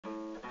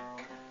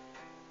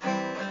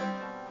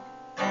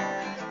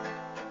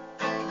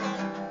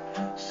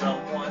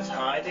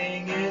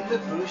the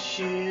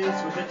bushes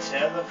with a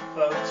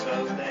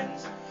telephoto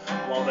lens,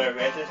 while their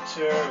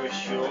editor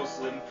assures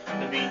them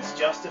the means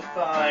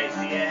justifies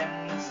the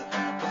ends.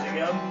 Cause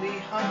they only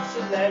hunt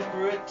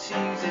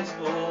celebrities, it's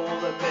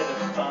all a bit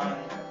of fun,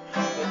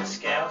 but the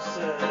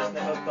Scousers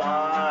never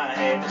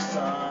buy the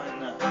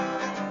Sun.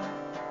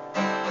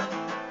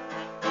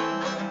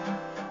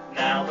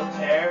 Now the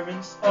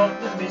parents of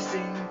the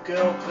missing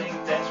girl cling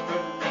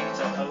desperately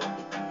to hope,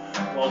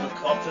 while the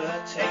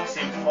cotter takes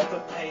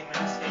improper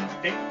payments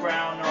in big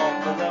brown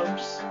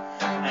envelopes,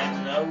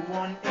 and no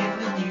one in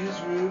the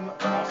newsroom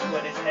asks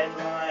where his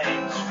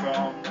headlines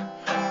from,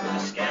 but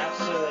the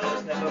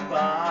Scousers never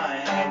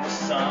buy the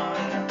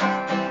Sun.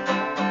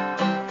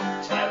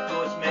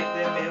 Tabloids make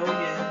their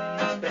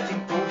millions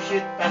betting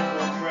bullshit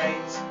battle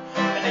brains,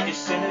 and they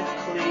just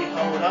cynically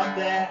hold up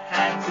their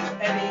hands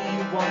if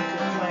anyone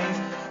complains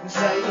and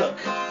say, look,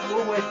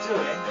 all we're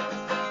doing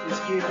is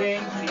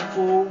giving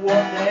people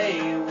what they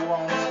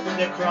want. But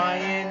they're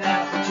crying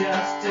out for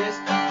justice,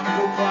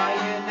 people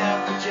crying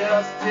out for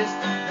justice.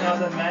 Now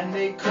the man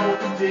they call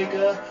the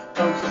digger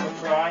owes a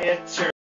proprietor